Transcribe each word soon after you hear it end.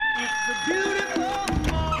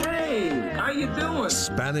Hey, how you doing?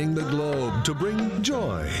 Spanning the globe to bring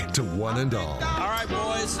joy to one and all. All right,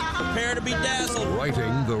 boys, prepare to be dazzled.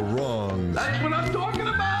 Righting the wrongs. That's what I'm talking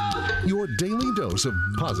about. Your daily dose of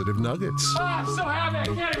positive nuggets. Oh, I'm so happy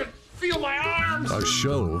I can't even feel my arms. A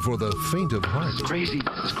show for the faint of heart. It's crazy.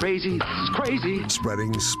 It's crazy. It's crazy.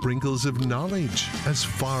 Spreading sprinkles of knowledge as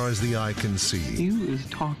far as the eye can see. You is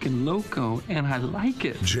talking loco, and I like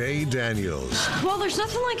it. Jay Daniels. Well, there's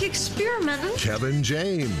nothing like experimenting. Kevin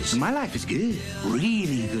James. My life is good.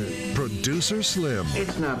 Really good. Producer Slim.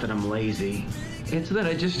 It's not that I'm lazy. It's that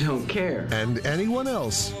I just don't care. And anyone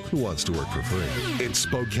else who wants to work for free. It's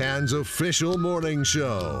Spokane's official morning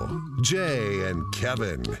show. Jay and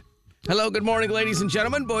Kevin. Hello, good morning, ladies and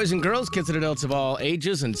gentlemen, boys and girls, kids and adults of all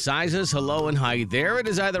ages and sizes. Hello and hi there. It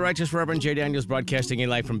is I, the Righteous Reverend Jay Daniels, broadcasting a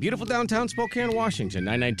live from beautiful downtown Spokane, Washington,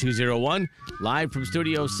 99201, live from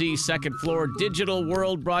Studio C, second floor, Digital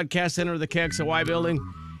World Broadcast Center of the KXOY building.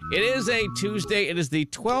 It is a Tuesday. It is the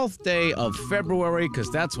 12th day of February, because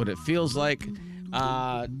that's what it feels like.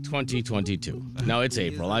 2022. No, it's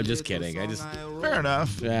April. I'm just kidding. Fair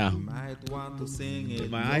enough. Yeah. If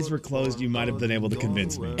my eyes were closed, you might have been able to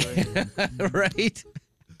convince me. Right?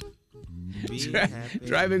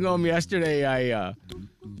 Driving home yesterday, I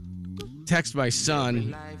text my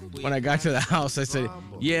son when I got to the house. I said,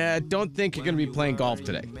 yeah, don't think you're going to be playing golf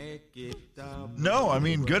today. No, I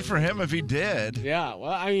mean, good for him if he did. Yeah,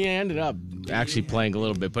 well, I mean, I ended up actually playing a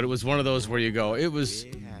little bit, but it was one of those where you go, it was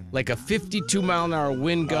like a 52-mile-an-hour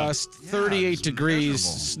wind gust, 38 degrees,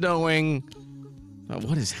 miserable. snowing.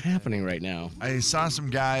 What is happening right now? I saw some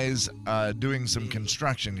guys doing some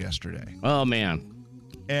construction yesterday, Oh, man.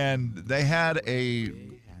 and they had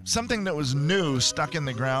something that was new stuck in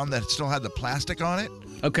the ground that still had the plastic on it,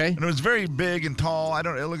 Okay. and it was very big and tall. It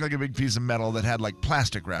looked like a big piece of metal that had like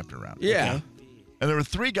plastic wrapped around it. Yeah. Okay? And there were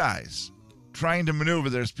three guys trying to maneuver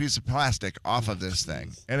this piece of plastic off of this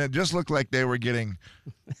thing, and it just looked like they were getting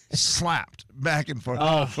slapped back and forth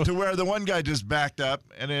to where the one guy just backed up,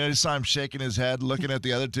 and I just saw him shaking his head, looking at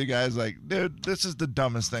the other two guys like, dude, this is the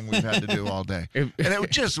dumbest thing we've had to do all day. And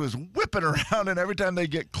it just was whipping around, and every time they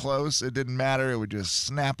get close, it didn't matter. It would just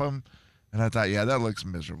snap them. And I thought, yeah, that looks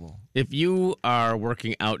miserable. If you are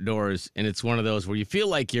working outdoors and it's one of those where you feel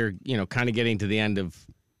like you're, kind of getting to the end of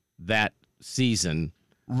that season,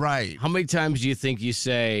 Right. how many times do you think you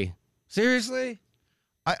say, seriously?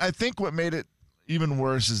 I think what made it even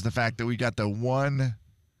worse is the fact that we got the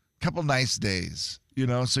couple nice days,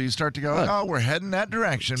 so you start to go, oh, we're heading that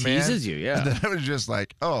direction, man. Teases you, yeah. And then it was just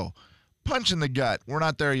like, oh, punch in the gut. We're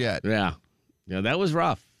not there yet. Yeah. Yeah, that was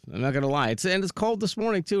rough. I'm not going to lie. It's cold this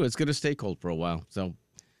morning, too. It's going to stay cold for a while. So,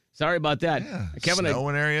 sorry about that. Yeah, Kevin, snow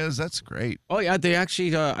in areas, that's great. Oh, yeah, they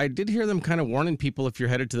actually, I did hear them kind of warning people if you're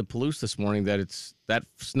headed to the Palouse this morning that that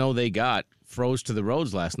snow they got froze to the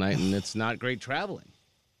roads last night, and it's not great traveling.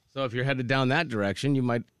 So if you're headed down that direction, you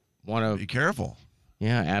might want to Be careful.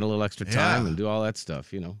 Yeah, add a little extra time Yeah. and do all that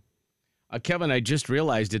stuff, Kevin, I just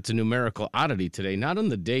realized it's a numerical oddity today, not on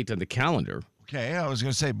the date on the calendar. Okay, I was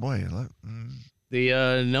going to say, boy.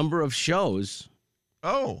 The number of shows,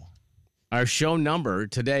 Oh, our show number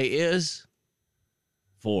today is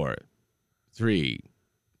 4, 3,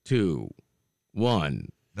 2, 1.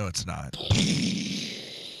 no, it's not.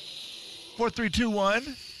 4, 3, 2,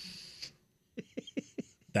 1.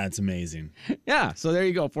 That's amazing. Yeah, so there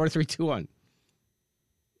you go, 4, 3, 2, 1.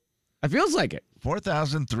 It feels like it.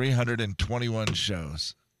 4,321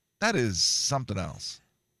 shows. That is something else.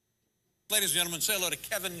 Ladies and gentlemen, say hello to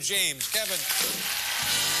Kevin James. Kevin.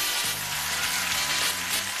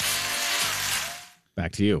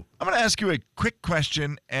 Back to you. I'm going to ask you a quick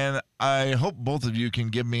question, and I hope both of you can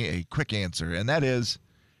give me a quick answer, and that is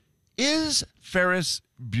Ferris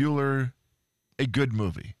Bueller a good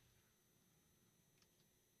movie?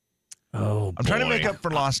 Oh, I'm trying to make up for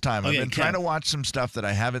lost time. I've Okay, been trying Kev. to watch some stuff that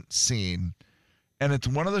I haven't seen, and it's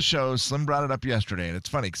one of the shows, Slim brought it up yesterday, and it's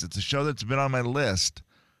funny because it's a show that's been on my list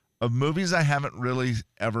of movies I haven't really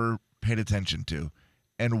ever paid attention to,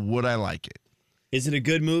 and would I like it? Is it a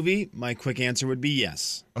good movie? My quick answer would be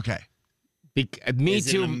yes. Okay. Me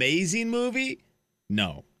Is too. it an amazing movie?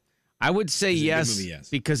 No. I would say Is it a good yes, movie? Yes.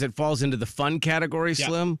 because it falls into the fun category, Yeah.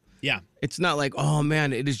 Slim. Yeah. It's not like, oh,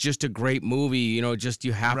 man, it is just a great movie. Just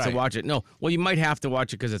you have to Right. watch it. No. Well, you might have to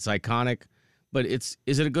watch it because it's iconic. But is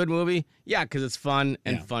it a good movie? Yeah, because it's fun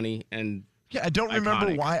and Yeah. funny and Yeah, I don't remember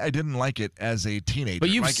iconic. why I didn't like it as a teenager. But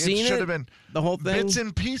you've like, seen it should it? have been The whole thing? bits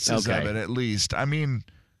and pieces of Okay. it, at least. I mean,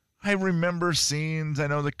 I remember scenes. I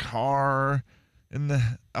know the car and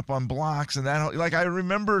up on blocks and that. I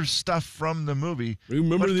remember stuff from the movie.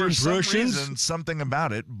 Remember but the for some impressions? reason, something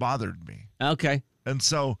about it bothered me. Okay. And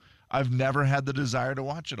so I've never had the desire to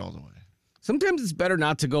watch it all the way. Sometimes it's better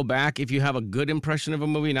not to go back if you have a good impression of a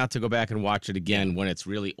movie, not to go back and watch it again when it's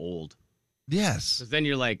really old. Yes. Because then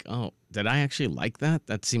you're like, oh, did I actually like that?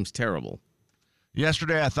 That seems terrible.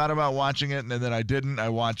 Yesterday, I thought about watching it, and then I didn't. I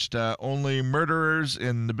watched Only Murderers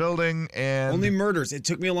in the Building. And Only Murders. It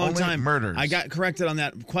took me a long Only time. Murders. I got corrected on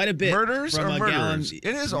that quite a bit. Murders from or a Murderers? It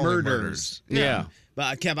is Only Murders. Yeah.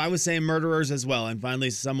 But Kev, I was saying Murderers as well. And finally,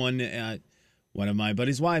 someone, one of my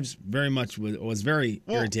buddy's wives, very much was very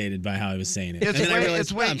irritated by how I was saying it. It's and then I way, realized,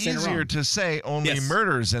 it's way I'm saying it easier wrong. to say Only Yes.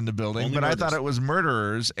 Murders in the Building, Only but I Murders. thought it was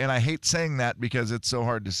Murderers, and I hate saying that because it's so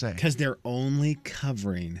hard to say. Because they're only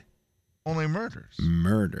covering Only Murders.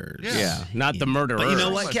 murders. Yeah, not the murderer. But you know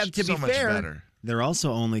So what, much- Kev? To so be much fair, better. they're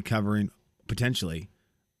also only covering, potentially,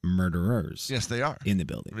 murderers Yes, they are. in the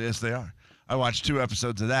building. Yes, they are. I watched 2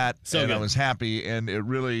 episodes of that, So and I good. was happy, and it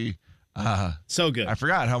really, So good. I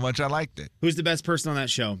forgot how much I liked it. Who's the best person on that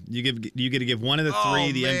show? You get to give one of the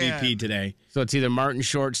three the man. MVP today. So it's either Martin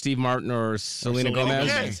Short, Steve Martin, or Selena Gomez.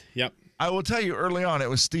 Okay. Yep. I will tell you early on, it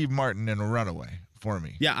was Steve Martin in A Runaway for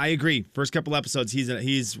me. Yeah, I agree. First couple episodes,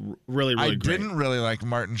 he's really I great. didn't really like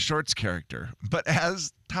Martin Short's character, but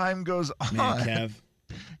as time goes on, Man, Kev.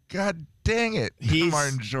 God dang it,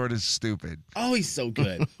 Martin Short is stupid. Oh, he's so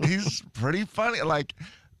good. He's pretty funny. Like,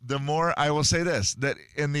 the more, I will say this, that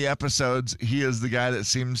in the episodes, he is the guy that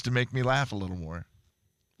seems to make me laugh a little more.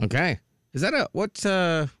 Okay. Is that what's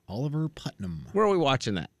Oliver Putnam. where are we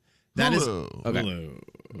watching that? That is Hulu. Okay. Hulu.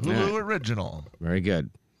 Hulu original. Very good.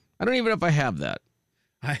 I don't even know if I have that.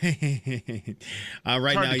 Right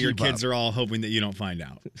Hard now, to your keep kids are all hoping that you don't find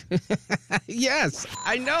out. Yes,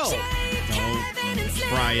 I know. Don't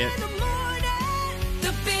try it.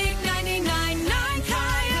 The big 99.9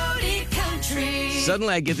 Coyote Country.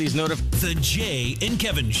 Suddenly I get these notifications. The Jay and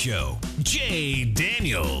Kevin Show. Jay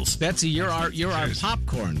Daniels. Betsy, you're our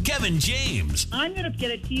popcorn. Kevin James. I'm going to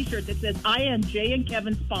get a T-shirt that says, I am Jay and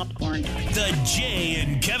Kevin's popcorn. The Jay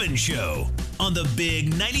and Kevin Show on the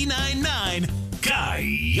big 99.9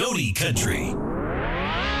 Coyote Country.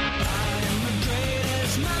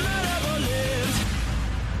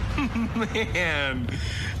 Man,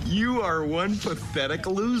 you are one pathetic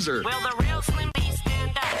loser. Will the real Slim B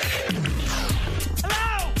stand up?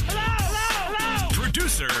 Hello.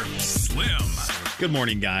 Producer Slim. Good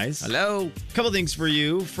morning, guys. Hello. Couple things for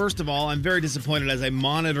you. First of all, I'm very disappointed as I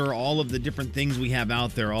monitor all of the different things we have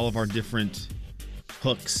out there, all of our different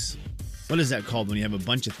hooks. What is that called when you have a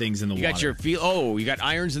bunch of things in the You water? got your you got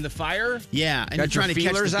irons in the fire? Yeah, and Got you're your trying to catch the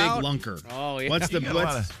feelers big out? lunker. Oh, yeah. What's the You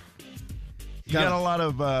got a lot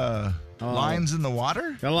of lines in the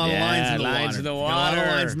water? Got a lot of lines in the lines water. in the Got a lot of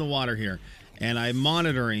water. lines in the water here. And I'm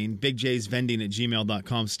monitoring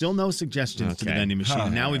bigjsvending@gmail.com. Still no suggestions to the Okay. vending machine. Huh.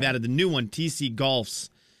 And now we've added the new one,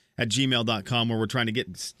 tcgolfs@gmail.com, where we're trying to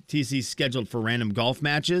get TC scheduled for random golf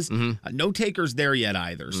matches. No takers there yet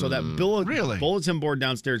either. So that Really? bulletin board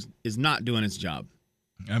downstairs is not doing its job.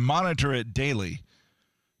 I monitor it daily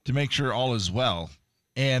to make sure all is well.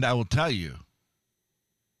 And I will tell you,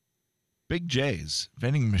 Big J's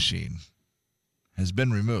vending machine has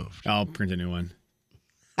been removed. I'll print a new one.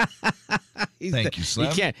 Thank you,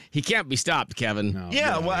 Slim. He can't be stopped, Kevin. No,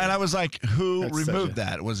 Yeah, no, well, and I was like, who That's such removed a-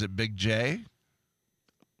 that? Was it Big J?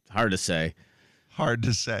 Hard to say. Hard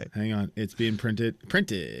to say. Hang on. It's being printed.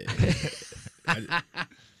 Printed.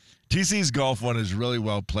 TC's golf one is really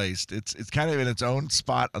well placed. It's kind of in its own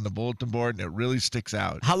spot on the bulletin board, and it really sticks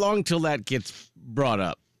out. How long till that gets brought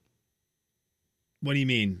up? What do you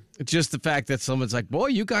mean? It's just the fact that someone's like, boy,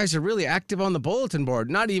 you guys are really active on the bulletin board.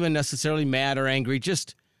 Not even necessarily mad or angry,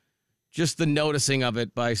 just the noticing of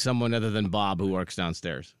it by someone other than Bob who works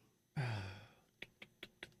downstairs.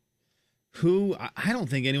 Who? I don't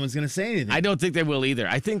think anyone's going to say anything. I don't think they will either.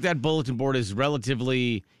 I think that bulletin board is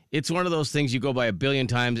relatively, it's one of those things you go by a billion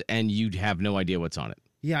times and you'd have no idea what's on it.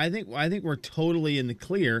 Yeah, I think we're totally in the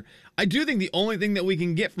clear. I do think the only thing that we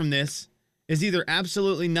can get from this is either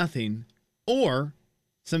absolutely nothing or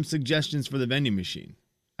some suggestions for the vending machine.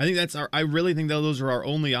 I think I really think that those are our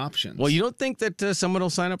only options. Well, you don't think that someone will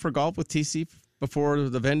sign up for golf with TC before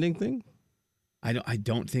the vending thing? I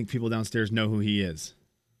don't think people downstairs know who he is.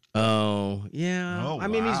 Oh, yeah. Oh, I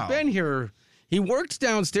mean, he's wow. been here. He worked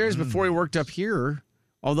downstairs before he worked up here,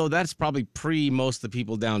 although that's probably pre most of the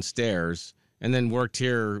people downstairs, and then worked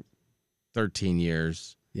here 13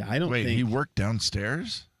 years. Yeah, I don't Wait, think he worked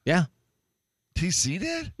downstairs? Yeah. TC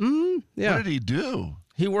did? Mm-hmm. Yeah. What did he do?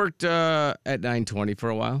 He worked at 920 for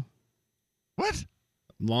a while. What?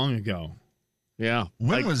 long ago. Yeah.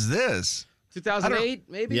 When was this? 2008,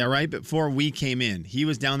 maybe? Yeah, right before we came in. He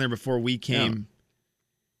was down there before we came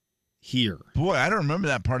here. Boy, I don't remember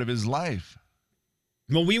that part of his life.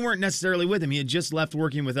 Well, we weren't necessarily with him. He had just left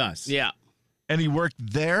working with us. Yeah. And he worked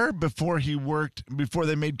there before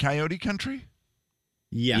they made Coyote Country?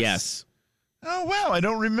 Yes. Oh, wow. I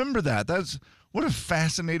don't remember that. What a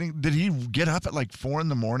fascinating. Did he get up at like 4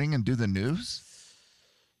 a.m. and do the news?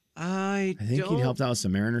 I think he helped out with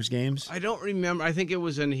some Mariners games. I don't remember. I think it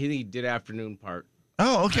was he did afternoon part.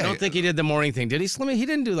 Oh, okay. I don't think he did the morning thing. Did he, Slimmy? He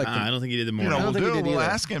didn't do I don't think he did the morning. We'll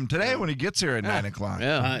ask him today when he gets here at 9 o'clock.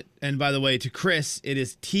 Yeah. And by the way, to Chris, it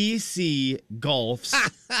is tcgolfs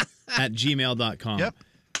at gmail.com. Yep.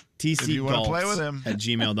 If you want to play with him. At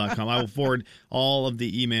gmail.com. I will forward all of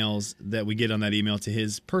the emails that we get on that email to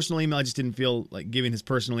his personal email. I just didn't feel like giving his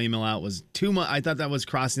personal email out was too much. I thought that was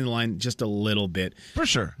crossing the line just a little bit. For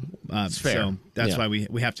sure. It's fair. So that's why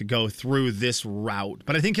we have to go through this route.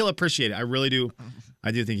 But I think he'll appreciate it. I really do.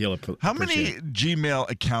 I do think he'll appreciate it. How many Gmail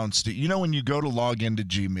accounts do you know when you go to log into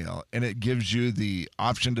Gmail and it gives you the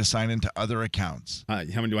option to sign into other accounts? How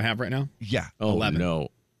many do I have right now? Yeah. 11. No.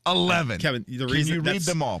 11. Kevin, the Can reason you read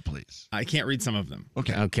them all, please? I can't read some of them.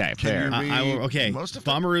 Okay. Okay, fair. Can you read Okay. most of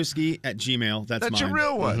them? Bomarewski at Gmail. That's mine. your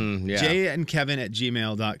real one. Mm-hmm, yeah. Jay and Kevin at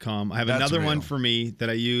gmail.com. I have That's another one real. for me that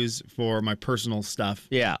I use for my personal stuff.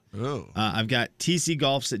 Yeah. Oh. I've got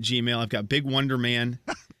tcgolfs at Gmail. I've got Big Wonder Man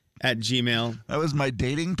at Gmail. That was my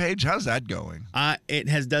dating page. How's that going?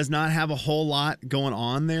 It does not have a whole lot going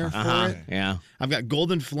on there for it. Yeah. I've got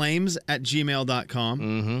Golden Flames at gmail.com.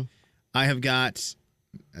 Mm-hmm. I have got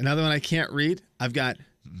another one I can't read. I've got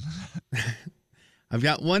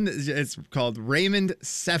one. It's called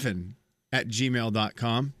Raymond7 at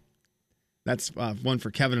gmail.com. That's one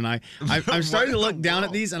for Kevin and I. I'm starting to look down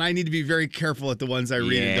at these, and I need to be very careful at the ones I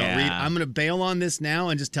read and don't read. I'm going to bail on this now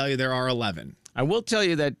and just tell you there are 11. I will tell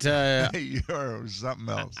you that You're something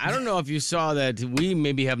else. I don't know if you saw that we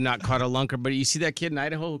maybe have not caught a lunker, but you see that kid in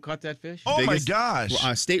Idaho who caught that fish? Oh, Biggest- my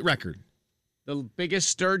gosh. State record. The biggest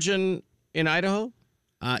sturgeon in Idaho?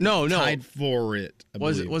 No. Tied for it.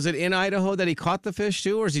 Was it in Idaho that he caught the fish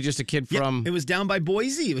too, or is he just a kid from? It was down by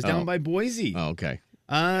Boise. Oh, okay.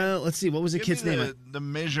 Let's see. What was the Give kid's me name? the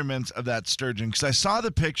measurements of that sturgeon, because I saw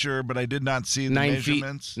the picture, but I did not see the 9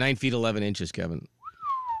 measurements. feet, 9 feet 11 inches, Kevin.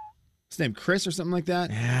 His name Chris or something like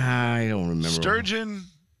that? I don't remember. Sturgeon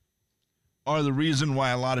are the reason why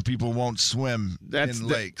a lot of people won't swim in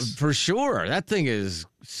lakes. For sure. That thing is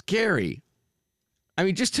scary. I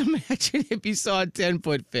mean, just imagine if you saw a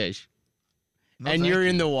 10-foot fish and you're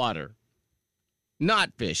in the water,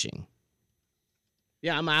 not fishing.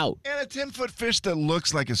 Yeah, I'm out. And a 10-foot fish that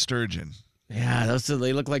looks like a sturgeon. Yeah,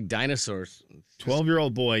 they look like dinosaurs.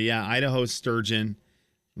 12-year-old boy. Yeah, Idaho sturgeon.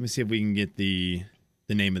 Let me see if we can get the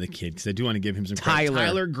name of the kid, because I do want to give him some credit.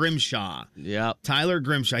 Tyler Grimshaw. Yep. Tyler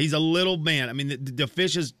Grimshaw. He's a little man. I mean, the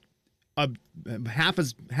fish is half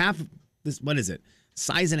this. What is it?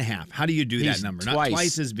 Size and a half. How do you do that number? Not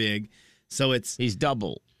twice as big. So he's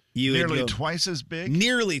double. Nearly twice as big?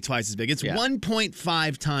 Nearly twice as big. It's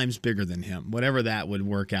 1.5 times bigger than him, whatever that would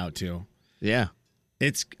work out to. Yeah.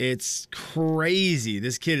 It's crazy.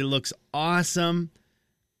 This kid looks awesome.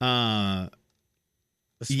 Yeah,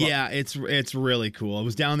 it's really cool. It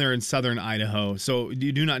was down there in southern Idaho, so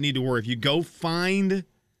you do not need to worry. If you go find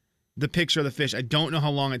the picture of the fish, I don't know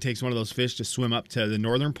how long it takes one of those fish to swim up to the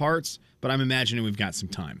northern parts, but I'm imagining we've got some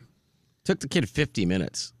time. Took the kid 50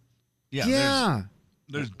 minutes. Yeah.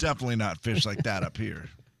 There's definitely not fish like that up here.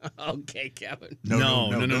 Okay, Kevin. No.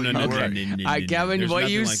 Kevin, what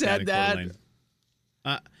you said that.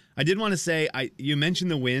 I did want to say, you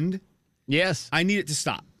mentioned the wind. Yes. I need it to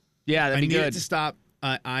stop. Yeah, that'd be good. I need it to stop.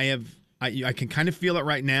 I can kind of feel it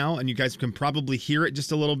right now, and you guys can probably hear it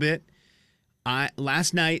just a little bit.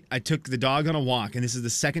 Last night, I took the dog on a walk, and this is the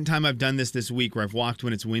second time I've done this week where I've walked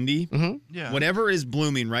when it's windy. Mm-hmm. Yeah. Whatever is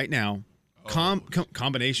blooming right now,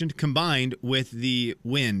 combined with the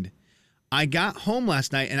wind. I got home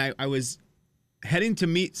last night, and I was heading to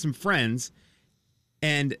meet some friends,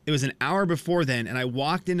 and it was an hour before then, and I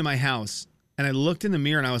walked into my house, and I looked in the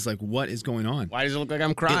mirror, and I was like, what is going on? Why does it look like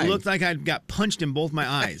I'm crying? It looked like I got punched in both my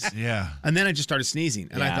eyes. Yeah. And then I just started sneezing,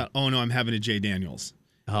 and I thought, oh no, I'm having a J. Daniels.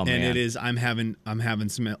 Oh, man. And it is, I'm having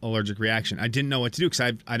some allergic reaction. I didn't know what to do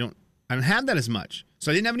because I don't have that as much.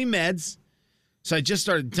 So I didn't have any meds. So I just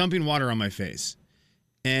started dumping water on my face.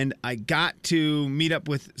 And I got to meet up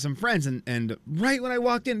with some friends, and right when I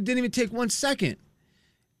walked in, it didn't even take 1 second.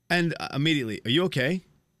 And immediately, are you okay?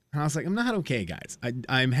 And I was like, I'm not okay, guys.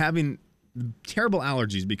 I'm having terrible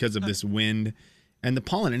allergies because of this wind and the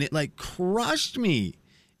pollen, and it like crushed me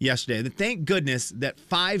yesterday. Thank goodness that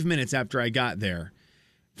 5 minutes after I got there,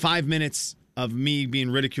 5 minutes of me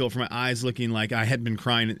being ridiculed for my eyes looking like I had been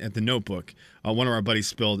crying at the Notebook, one of our buddies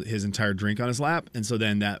spilled his entire drink on his lap, and so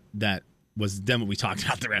then that then what we talked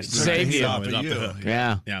about the rest of the Save night. you. So I was off the hook.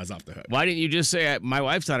 Yeah. Yeah, I was off the hook. Why didn't you just say, my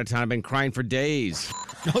wife's out of town, I've been crying for days?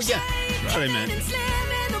 Oh, yeah. That's what I meant.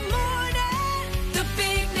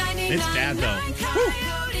 It's bad, though.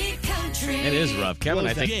 It is rough. Kevin,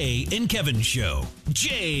 I think. Jay and Kevin Show.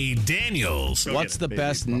 Jay Daniels. What's the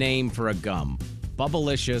best name for a gum?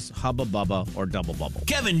 Bubblicious, Hubba Bubba, or Double Bubble?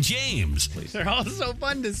 Kevin James. Please. They're all so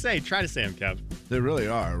fun to say. Try to say them, Kev. They really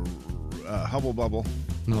are. Hubble Bubble.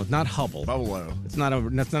 No, it's not Hubble. Bubble-o. That's not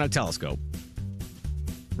a telescope.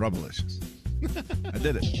 Rubblicious. I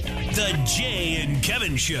did it. The Jay and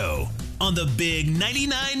Kevin Show on the Big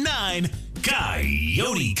 99.9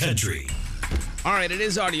 Coyote Country. All right, it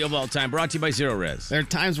is Audio Vault time, brought to you by Zero Res. There are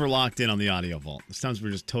times we're locked in on the Audio Vault. There's times we're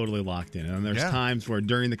just totally locked in. And there's times where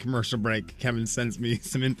during the commercial break, Kevin sends me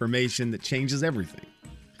some information that changes everything.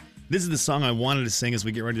 This is the song I wanted to sing as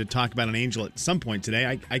we get ready to talk about an angel at some point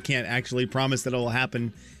today. I can't actually promise that it will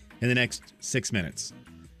happen in the next 6 minutes.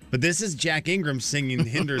 But this is Jack Ingram singing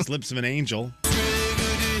Hinder's Lips of an Angel.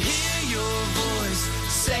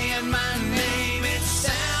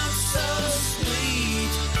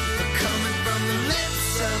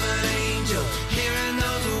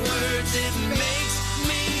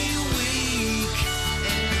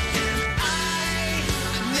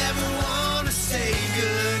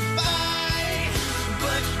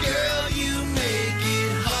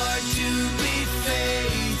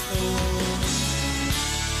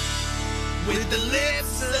 With the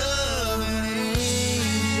lips of an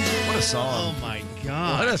angel. What a song. Oh, my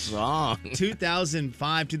God. What a song.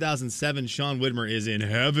 2005, 2007, Sean Widmer is in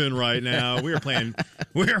heaven right now. We are playing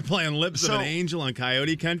Lips of an Angel on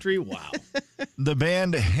Coyote Country. Wow. The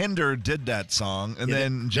band Hinder did that song, and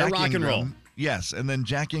then Jack rock Ingram. and roll. Yes, and then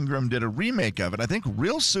Jack Ingram did a remake of it, I think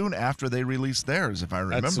real soon after they released theirs, if I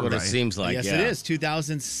remember That's what right. it seems like, Yes, yeah. it is.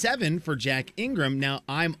 2007 for Jack Ingram. Now,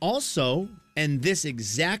 I'm also, in this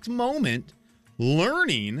exact moment,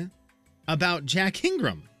 learning about Jack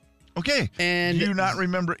Ingram. Okay. And do you not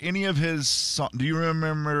remember any of his songs? Do you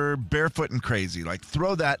remember Barefoot and Crazy? Like,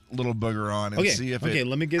 throw that little booger on and see if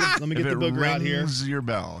let me get the booger out here. Rings your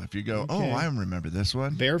bell. If you go, Okay. oh, I remember this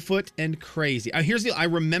one. Barefoot and Crazy. I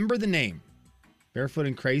remember the name. Barefoot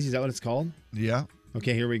and Crazy, is that what it's called? Yeah.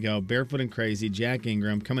 Okay, here we go. Barefoot and Crazy, Jack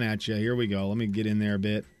Ingram coming at you. Here we go. Let me get in there a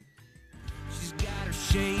bit. She's got her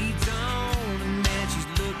shades on, and man, she's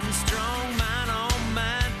looking strong. Mine on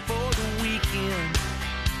mine for the weekend.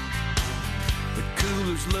 The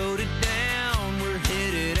cooler's loaded down. We're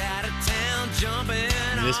headed out of town, jumping.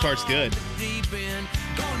 This part's good. Deep end,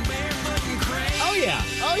 going barefoot and crazy. Oh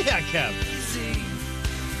yeah, Kev.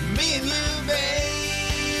 Me and you,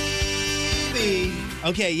 baby.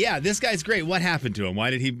 Okay, yeah, this guy's great. What happened to him? Why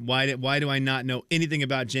do I not know anything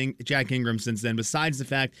about Jack Ingram since then, besides the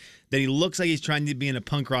fact that he looks like he's trying to be in a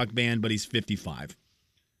punk rock band, but he's 55.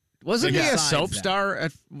 Wasn't he a Besides soap that. star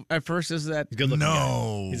at first? Is that? Good looking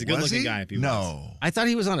No. guy. He's a good looking Was he? guy if he was. No. I thought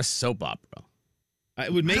he was on a soap opera.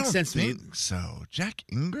 It would I make don't sense to me. think so. Jack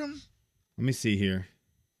Ingram? Let me see here.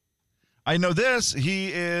 I know this.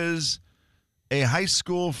 He is a high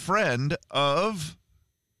school friend of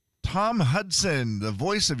Tom Hudson, the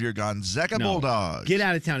voice of your Gonzaga Bulldogs. Get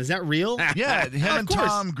out of town. Is that real? Yeah, him and Of course.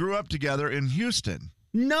 Tom grew up together in Houston.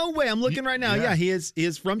 No way. I'm looking right now. Yeah. Yeah, he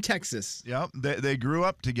is from Texas. Yep, they grew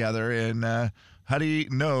up together, and Huddy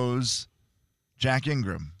knows Jack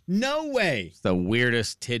Ingram. No way. It's the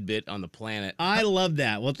weirdest tidbit on the planet. I love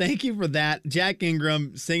that. Well, thank you for that. Jack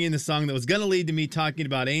Ingram singing the song that was going to lead to me talking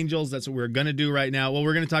about angels. That's what we're going to do right now. Well,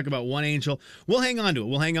 we're going to talk about one angel. We'll hang on to it.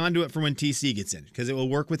 We'll hang on to it for when TC gets in because it will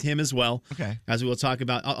work with him as well. Okay. As we will talk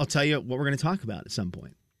about. I'll tell you what we're going to talk about at some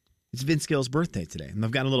point. It's Vince Gill's birthday today, and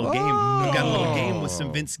I've got a little game. I've got a little game with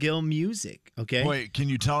some Vince Gill music. Okay. Wait, can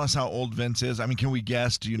you tell us how old Vince is? I mean, can we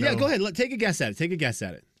guess? Do you know? Yeah, go ahead. Take a guess at it. Take a guess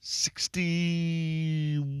at it.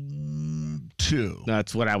 62.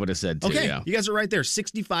 That's what I would have said too. Okay, Yeah. you guys are right there.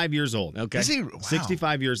 65 years old. Okay. Is he? Wow.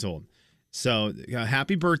 65 years old. So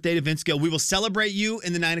happy birthday to Vince Gill. We will celebrate you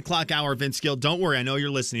in the 9 o'clock hour, Vince Gill. Don't worry, I know you're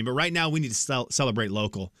listening. But right now, we need to celebrate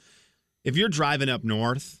local. If you're driving up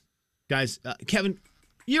north, guys, Kevin,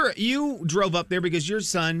 you drove up there because your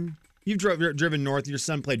son, you've driven north. Your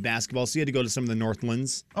son played basketball, so you had to go to some of the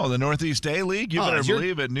Northlands. Oh, the Northeast A-League? You better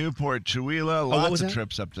believe it. Newport, Chewelah, what was lots of that?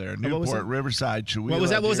 trips up there. what was Newport, that? Riverside, Chewelah. What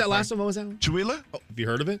was that? What was Deer that Park. last one? What was that one? Chewelah? Oh, have you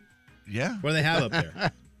heard of it? Yeah. What do they have up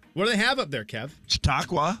there? What do they have up there, Kev?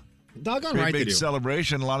 Chautauqua. Doggone Great right they big do.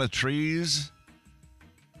 celebration, a lot of trees.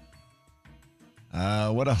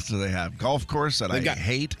 What else do they have? Golf course that I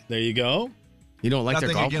hate. There you go. You don't like their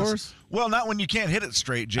Nothing golf against- course? Well, not when you can't hit it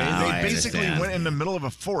straight, Jay. Oh, They I basically understand. went in the middle of a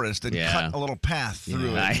forest and cut a little path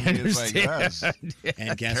through I it. It's like, understand.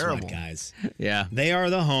 And guess terrible. what, guys? Yeah. They are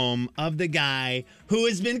the home of the guy who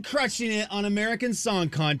has been crushing it on American Song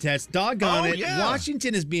Contest. Doggone it. yeah.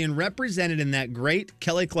 Washington is being represented in that great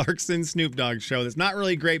Kelly Clarkson Snoop Dogg show. That's not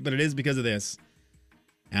really great, but it is because of this.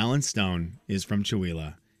 Alan Stone is from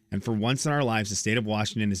Chewelah. And for once in our lives, the state of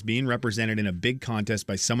Washington is being represented in a big contest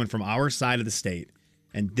by someone from our side of the state.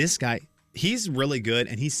 And this guy, he's really good,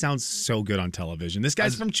 and he sounds so good on television. This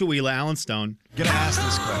guy's from Chewelah, Alan Stone. Gonna ask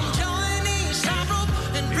this question.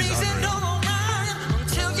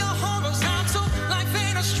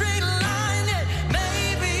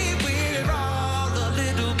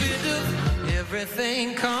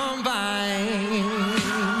 Everything combined.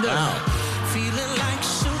 Wow. Feeling like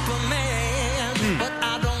Superman, but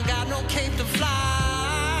I don't got no cape to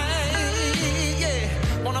fly.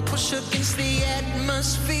 Yeah, wanna push against the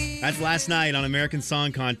atmosphere. That's last night on American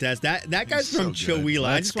Song Contest. That guy's from so good. Chewelah.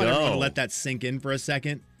 I Let's just want everyone to go. let that sink in for a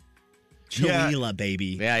second. Yeah. Chewelah,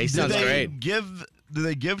 baby. Yeah, he Do sounds they great. do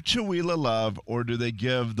they give Chewelah love, or do they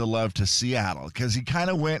give the love to Seattle? Because he kind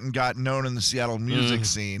of went and got known in the Seattle music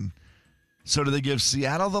scene. So do they give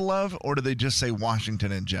Seattle the love, or do they just say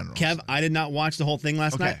Washington in general? Kev, I did not watch the whole thing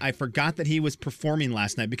last Okay. night. I forgot that he was performing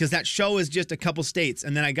last night because that show is just a couple states.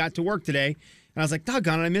 And then I got to work today, and I was like,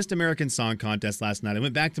 doggone it, I missed American Song Contest last night. I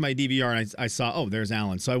went back to my DVR, and I saw, oh, there's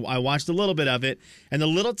Alan. So I watched a little bit of it. And the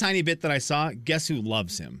little tiny bit that I saw, guess who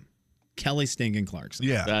loves him? Kelly Stinkin' Clarkson.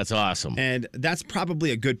 Yeah. That's awesome. And that's probably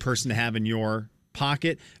a good person to have in your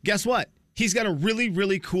pocket. Guess what? He's got a really,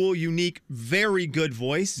 really cool, unique, very good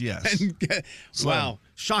voice. Yes. And, wow.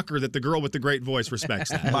 Shocker that the girl with the great voice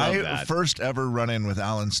respects that. My first ever run-in with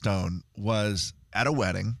Alan Stone was at a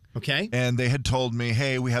wedding. Okay. And they had told me,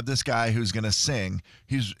 hey, we have this guy who's going to sing.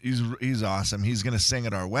 He's awesome. He's going to sing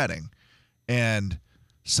at our wedding. And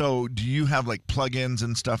so do you have like plugins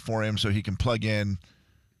and stuff for him so he can plug in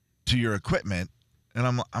to your equipment? And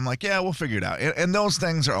I'm like, yeah, we'll figure it out. And those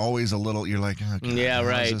things are always a little, you're like, oh, God, Yeah, how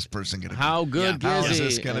right. is this person going to be? How good How is is he?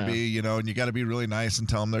 this going to Yeah. be? You know, and you got to be really nice and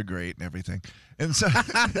tell them they're great and everything. And so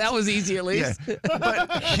That was easy at yeah, least.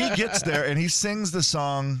 but he gets there and he sings the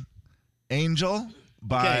song Angel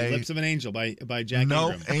by Okay, Lips of an Angel by Jack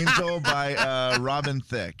No, Ingram. Angel by Robin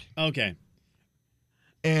Thicke. Okay.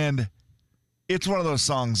 And it's one of those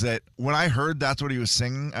songs that when I heard that's what he was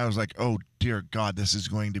singing, I was like, oh, dear God, this is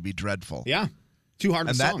going to be dreadful. Yeah. Too hard of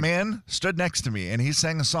a And song. that man stood next to me, and he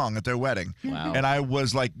sang a song at their wedding. Wow. And I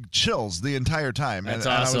was like chills the entire time. That's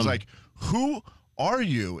and I awesome. was like, who are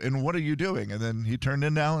you, and what are you doing? And then he turned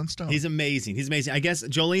into Alan Stone. He's amazing. He's amazing. I guess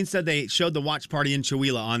Jolene said they showed the watch party in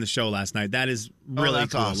Chewelah on the show last night. That is really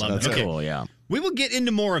that's cool. awesome. I love That's that. Okay. Cool, yeah. We will get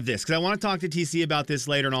into more of this because I want to talk to TC about this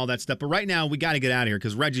later and all that stuff. But right now, we got to get out of here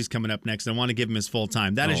because Reggie's coming up next. And I want to give him his full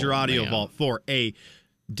time. That is Oh, your audio man. vault for a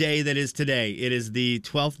day that is today. It is the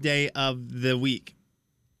 12th day of the week.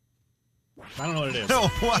 I don't know what it is. No,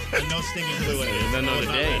 what? No stinging clue. I don't know the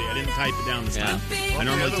Not day. ready. I didn't type it down this Yeah. time. I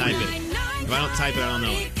normally type it. If I don't type it, I don't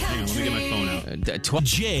know it. Hang on, let me get my phone out.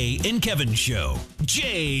 Jay and Kevin Show.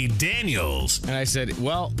 Jay Daniels. And I said,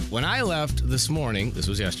 well, when I left this morning, this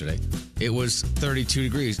was yesterday, it was 32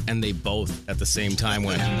 degrees, and they both at the same time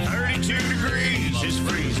went. 32 degrees is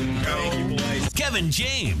freezing cold. Kevin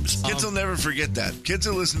James. Kids will never forget that. Kids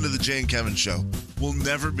who listen to the Jay and Kevin Show will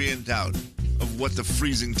never be in doubt of what the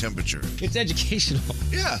freezing temperature is. It's educational.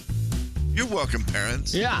 Yeah. You're welcome,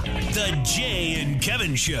 parents. Yeah. The Jay and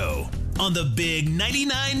Kevin Show on the Big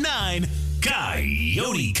 99.9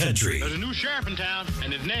 Coyote Country. There's a new sheriff in town,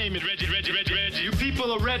 and his name is Reggie. You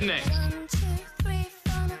people are rednecks.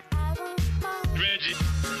 Reggie.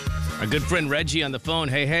 Our good friend Reggie on the phone.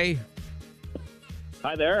 Hey.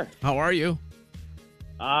 Hi there. How are you?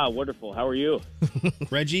 Wonderful. How are you?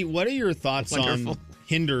 Reggie, what are your thoughts Wonderful. on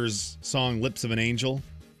Hinder's song Lips of an Angel?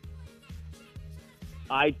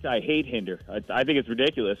 I hate Hinder. I think it's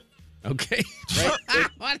ridiculous. Okay.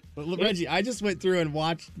 What? Reggie, I just went through and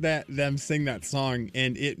watched them sing that song,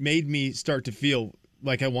 and it made me start to feel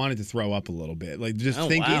like I wanted to throw up a little bit. Like just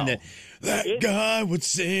thinking wow. that guy would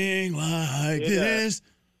sing like this.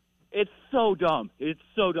 It's so dumb. It's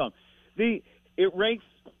so dumb. It ranks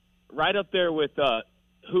right up there with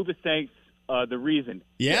Hoobastank's The Reason.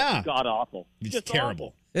 Yeah. God awful. It's Just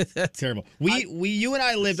terrible. Terrible. You and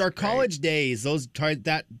I lived our college days.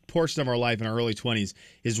 That portion of our life in our early 20s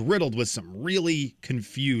is riddled with some really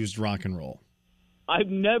confused rock and roll. I've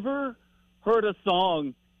never heard a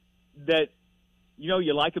song that,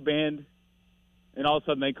 you like a band, and all of a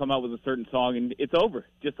sudden they come out with a certain song, and it's over.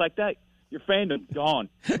 Just like that. your fandom gone.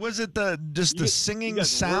 Was it the singing guys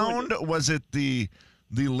sound? ruined Was it the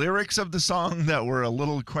lyrics of the song that were a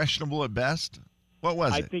little questionable at best? What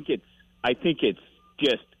was I it? think it's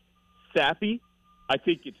just sappy. I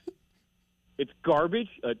think it's garbage.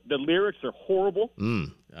 The lyrics are horrible.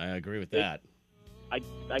 I agree with that. I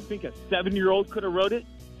think a 7-year-old could have wrote it.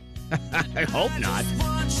 I hope not.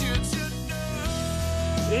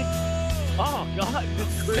 Oh God,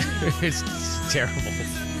 it's crazy. It's terrible.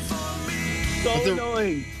 So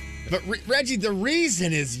annoying. But Reggie, the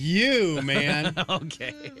reason is you, man.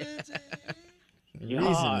 Okay. The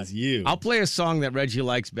reason is you. I'll play a song that Reggie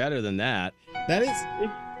likes better than that. That is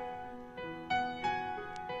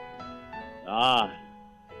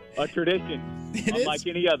a tradition. Unlike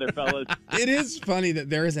any other, fellas. It is funny that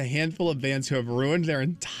there is a handful of bands who have ruined their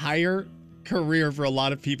entire career for a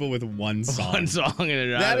lot of people with one song. One song and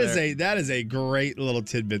it that is a great little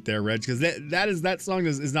tidbit there, Reg, because that song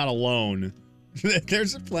is not alone.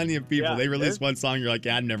 There's plenty of people. They release one song, you're like,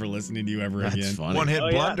 I'm never listening to you ever again. Funny. One hit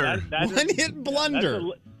blunder. One hit blunder.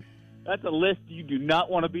 That's a list you do not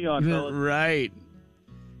want to be on, fellas. Right.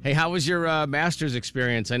 Hey, how was your Masters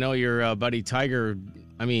experience? I know your buddy Tiger,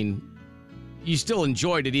 I mean, you still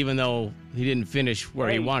enjoyed it even though he didn't finish where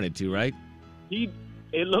he wanted to, right? It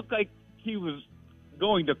looked like he was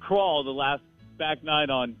going to crawl the last back nine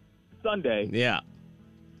on Sunday. Yeah.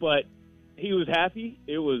 But he was happy.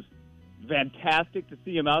 It was fantastic to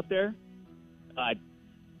see him out there.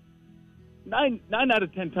 9 out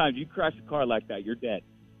of 10 times you crash a car like that, you're dead.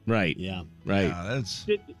 Right. Yeah. Right. Yeah, that's...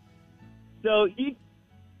 So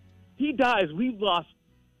he dies. We've lost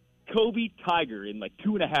Kobe, Tiger in like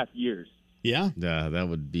 2.5 years. Yeah. Yeah, that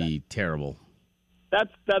would be terrible.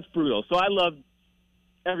 That's brutal. So I love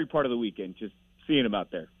every part of the weekend, just seeing him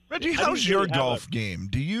out there. Reggie, how's your golf game?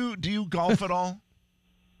 Do you golf at all?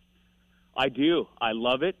 I do. I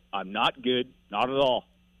love it. I'm not good, not at all.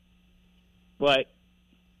 But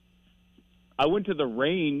I went to the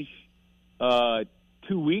range 2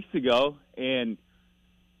 weeks ago, and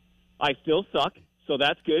I still suck. So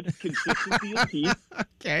that's good. Consistency is key.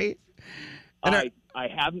 Okay. I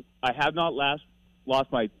have not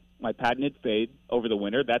lost my patented fade over the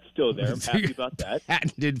winter. That's still there. I'm happy about that.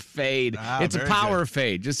 Patented fade. It's a power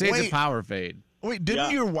fade. Just say it's a power fade. Wait,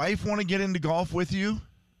 didn't your wife want to get into golf with you?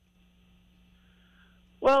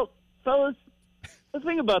 Well, fellas, the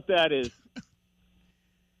thing about that is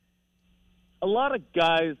a lot of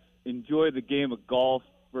guys enjoy the game of golf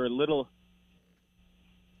for a little.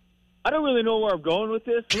 I don't really know where I'm going with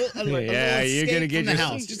this. Yeah, you're going to get from the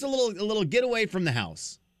house. Just a little get away from the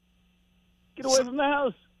house. Get away from the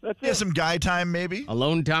house. That's it. Yeah, some guy time maybe.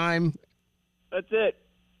 Alone time. That's it.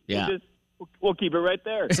 Yeah. We'll keep it right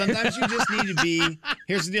there. Sometimes you just need to be.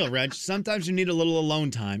 Here's the deal, Reg. Sometimes you need a little alone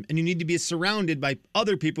time, and you need to be surrounded by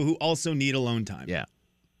other people who also need alone time. Yeah.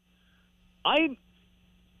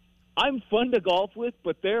 I'm fun to golf with,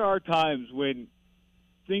 but there are times when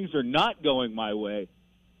things are not going my way,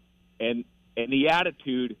 and the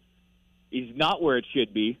attitude is not where it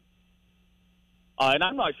should be. And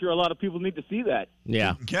I'm not sure a lot of people need to see that.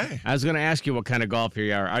 Yeah. Okay. I was going to ask you what kind of golfer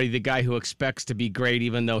you are. Are you the guy who expects to be great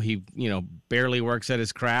even though he, barely works at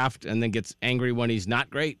his craft and then gets angry when he's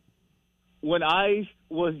not great? When I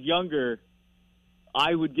was younger,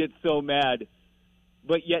 I would get so mad,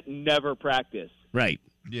 but yet never practice. Right.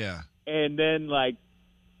 Yeah. And then,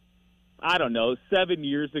 7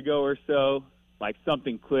 years ago or so,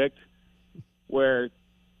 something clicked where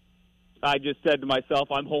I just said to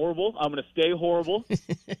myself, I'm horrible. I'm going to stay horrible.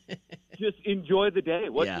 Just enjoy the day.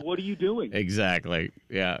 What are you doing? Exactly.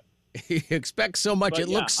 Yeah. You expect so much. It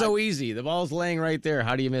looks so easy. The ball's laying right there.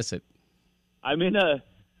 How do you miss it? I'm in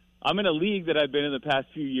a league that I've been in the past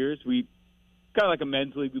few years. We kind of like a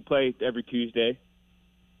men's league. We play every Tuesday.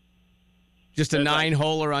 Just a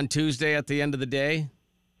 9-holer on Tuesday at the end of the day?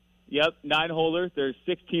 Yep, 9-holer. There's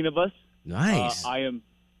 16 of us. Nice. I am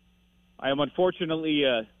unfortunately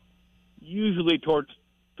usually towards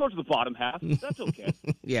the bottom half. That's okay.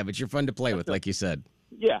 Yeah, but you're fun to play with, like you said.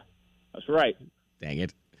 Yeah, that's right. Dang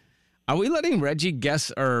it. Are we letting Reggie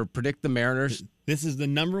guess or predict the Mariners? This is the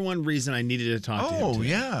number one reason I needed to talk to him. Oh,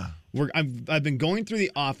 yeah. I've been going through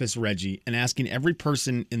the office, Reggie, and asking every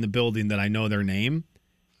person in the building that I know their name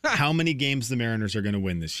how many games the Mariners are going to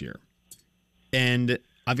win this year. And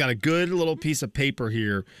I've got a good little piece of paper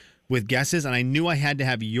here with guesses, and I knew I had to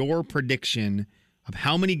have your prediction of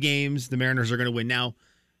how many games the Mariners are going to win. Now,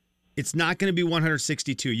 it's not going to be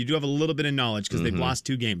 162. You do have a little bit of knowledge because they've lost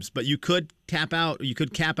 2 games, but you could cap out, at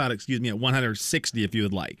 160 if you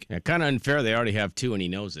would like. Yeah, kind of unfair. They already have 2 and he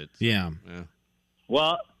knows it. Yeah.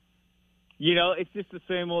 Well, it's just the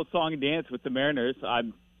same old song and dance with the Mariners.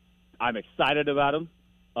 I'm excited about them.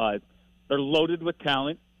 They're loaded with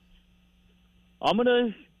talent. I'm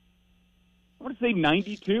gonna say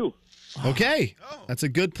 92. Okay, that's a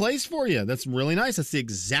good place for you. That's really nice. That's the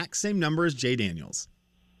exact same number as Jay Daniels.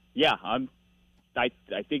 Yeah, I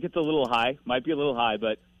think it's a little high. Might be a little high,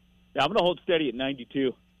 but yeah, I'm going to hold steady at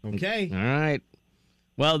 92. Okay. All right.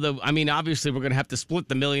 Well, obviously we're going to have to split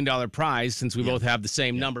the $1 million prize since we both have the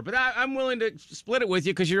same number. But I'm willing to split it with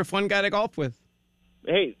you because you're a fun guy to golf with.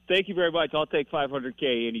 Hey, thank you very much. I'll take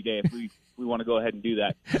 $500K any day if we want to go ahead and do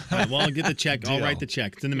that. All right, well, I'll get the check. I'll write the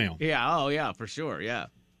check. It's in the mail. Yeah. Oh, yeah, for sure. Yeah.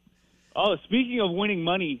 Oh, speaking of winning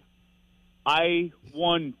money, I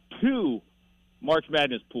won 2 March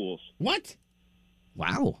Madness pools. What?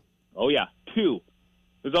 Wow. Oh, yeah, 2.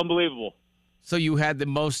 It was unbelievable. So you had the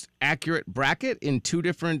most accurate bracket in 2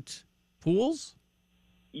 different pools?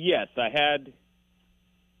 Yes, I had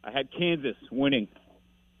Kansas winning.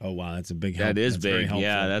 Oh, wow, that's a big help. That is that's big.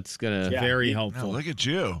 Yeah, that's going to... Very helpful. Look at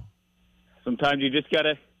you. Sometimes you just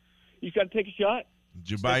gotta take a shot.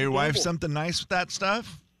 Did you buy your wife something nice with that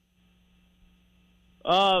stuff?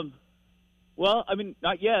 Well, I mean,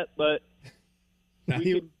 not yet, but now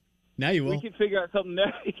you will. We can figure out something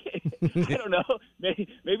there. I don't know.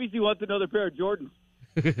 Maybe she wants another pair of Jordans.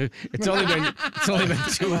 It's only been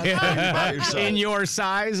 2 in your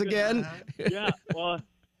size again. Yeah, well,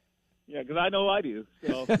 yeah, because I know I do.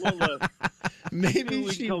 So we'll, maybe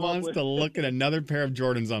she wants to look at another pair of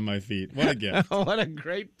Jordans on my feet. What a gift! What a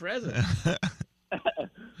great present.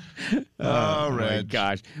 Oh, my Reg.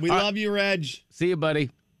 gosh. We love you, Reg. See you,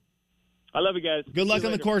 buddy. I love you guys. Good luck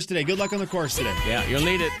on the course today. Good luck on the course today. Yeah, you'll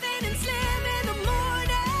need it.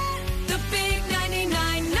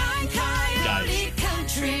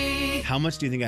 How much do you think